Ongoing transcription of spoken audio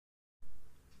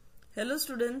Hello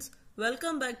students,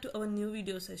 welcome back to our new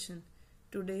video session.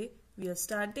 Today we are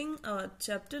starting our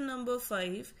chapter number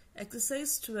 5,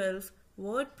 exercise 12,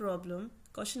 word problem,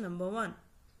 question number 1.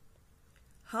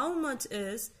 How much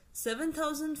is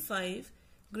 7005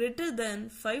 greater than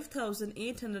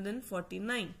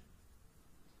 5849?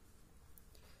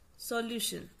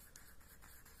 Solution.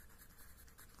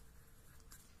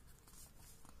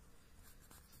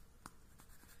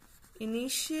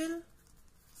 Initial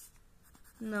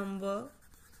number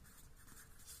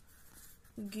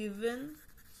given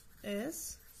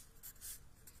is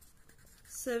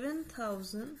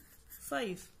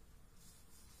 7005.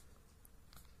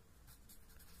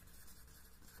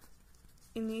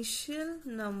 Initial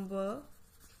number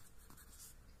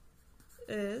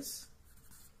is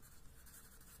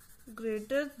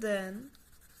greater than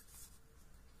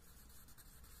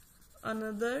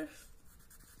another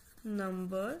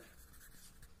number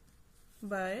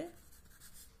by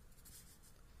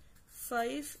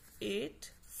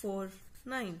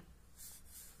 5849.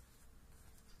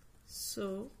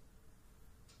 So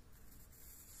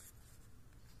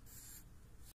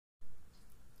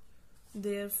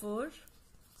therefore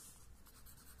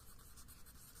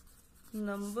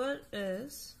number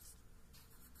is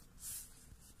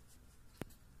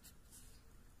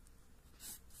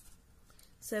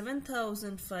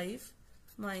 7005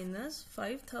 minus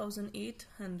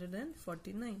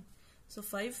 5849. So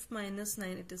 5 minus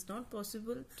 9, it is not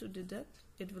possible to deduct.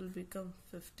 It will become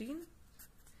 15.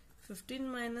 15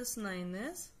 minus 9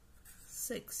 is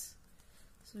 6.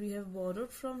 So we have borrowed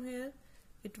from here.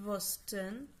 It was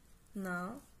 10.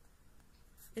 Now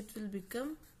it will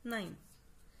become 9.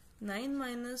 9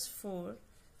 minus 4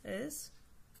 is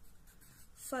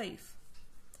 5.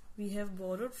 We have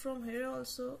borrowed from here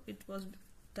also. It was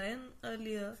 10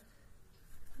 earlier.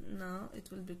 Now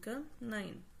it will become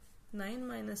 9. 9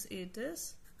 minus 8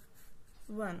 is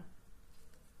 1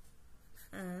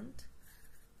 and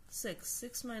 6.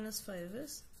 6 minus 5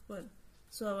 is 1.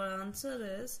 So our answer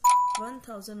is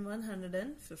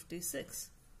 1156.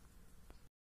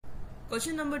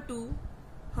 Question number 2.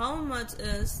 How much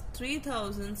is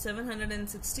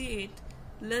 3768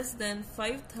 less than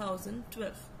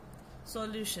 5012?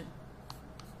 Solution.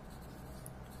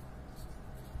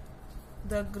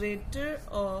 The greater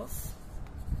of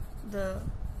the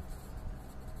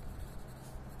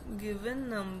given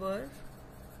number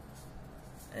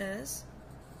is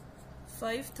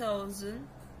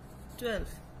 5012.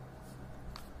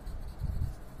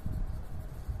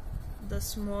 The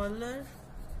smaller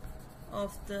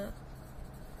of the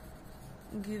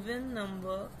given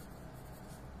number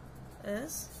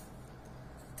is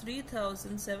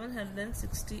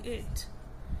 3768.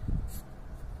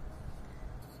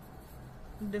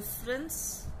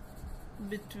 Difference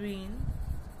between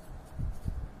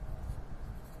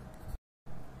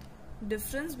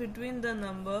the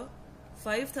number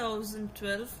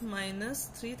 5012 minus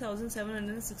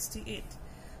 3768.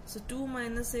 So 2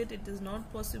 minus 8, it is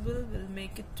not possible. We'll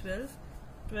make it 12.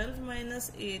 12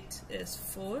 minus 8 is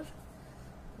 4.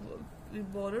 We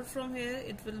borrowed from here.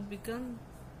 It will become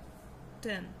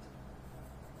 10.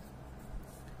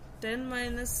 10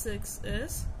 minus 6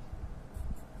 is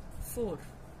 4.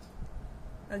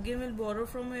 Again we'll borrow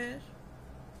from here.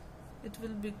 It will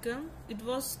become, it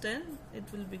was 10,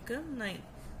 it will become 9.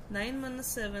 9 minus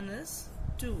 7 is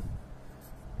 2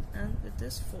 and it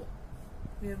is 4.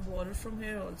 We have borrowed from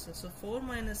here also. So 4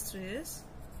 minus 3 is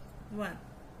 1.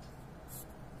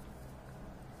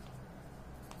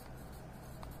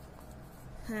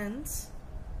 Hence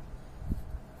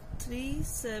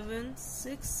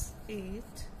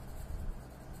 3768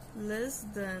 less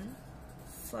than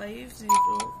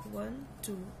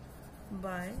 5012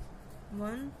 by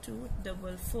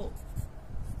 1244.